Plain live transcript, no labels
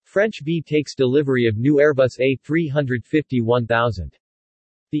French Bee takes delivery of new Airbus A350-1000.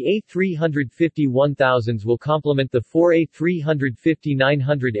 The A350-1000s will complement the 4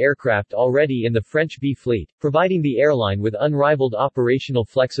 A350-900 aircraft already in the French Bee fleet, providing the airline with unrivaled operational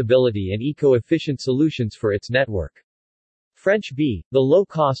flexibility and eco-efficient solutions for its network. French Bee, the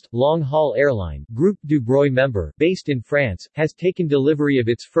low-cost, long-haul airline, Groupe du Breuil member, based in France, has taken delivery of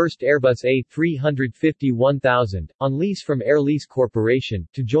its first Airbus A350-1000, on lease from Air Lease Corporation,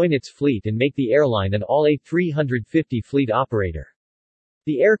 to join its fleet and make the airline an all A350 fleet operator.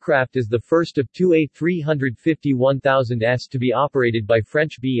 The aircraft is the first of two A350-1000s to be operated by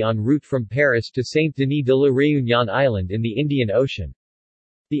French Bee en route from Paris to Saint-Denis de la Réunion Island in the Indian Ocean.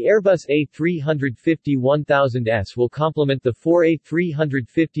 The Airbus A350-1000s will complement the 4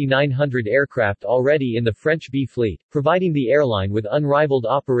 A350-900 aircraft already in the French Bee fleet, providing the airline with unrivaled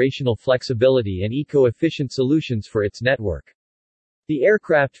operational flexibility and eco-efficient solutions for its network. The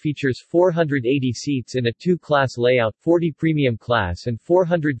aircraft features 480 seats in a two-class layout, 40 premium class and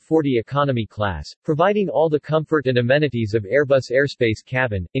 440 economy class, providing all the comfort and amenities of Airbus Airspace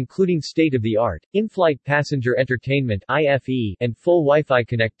cabin, including state-of-the-art, in-flight passenger entertainment (IFE) and full Wi-Fi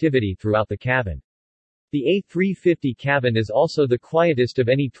connectivity throughout the cabin. The A350 cabin is also the quietest of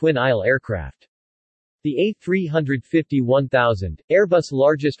any twin-aisle aircraft. The A350-1000, Airbus'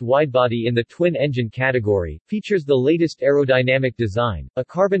 largest widebody in the twin-engine category, features the latest aerodynamic design, a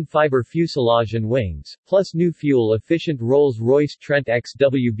carbon fiber fuselage and wings, plus new fuel-efficient Rolls-Royce Trent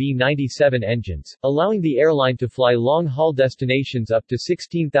XWB-97 engines, allowing the airline to fly long-haul destinations up to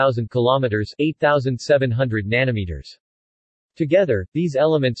 16,000 kilometers (8,700 nanometers). Together, these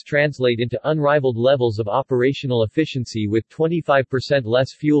elements translate into unrivaled levels of operational efficiency with 25%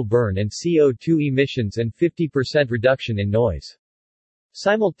 less fuel burn and CO2 emissions and 50% reduction in noise.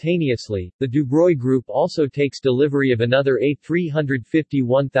 Simultaneously, the Du Breuil Group also takes delivery of another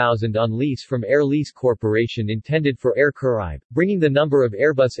A350-1000 on lease from Air Lease Corporation intended for Air Caraïbes, bringing the number of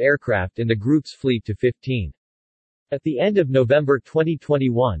Airbus aircraft in the group's fleet to 15. At the end of November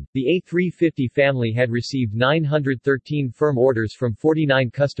 2021, the A350 family had received 913 firm orders from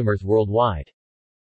 49 customers worldwide.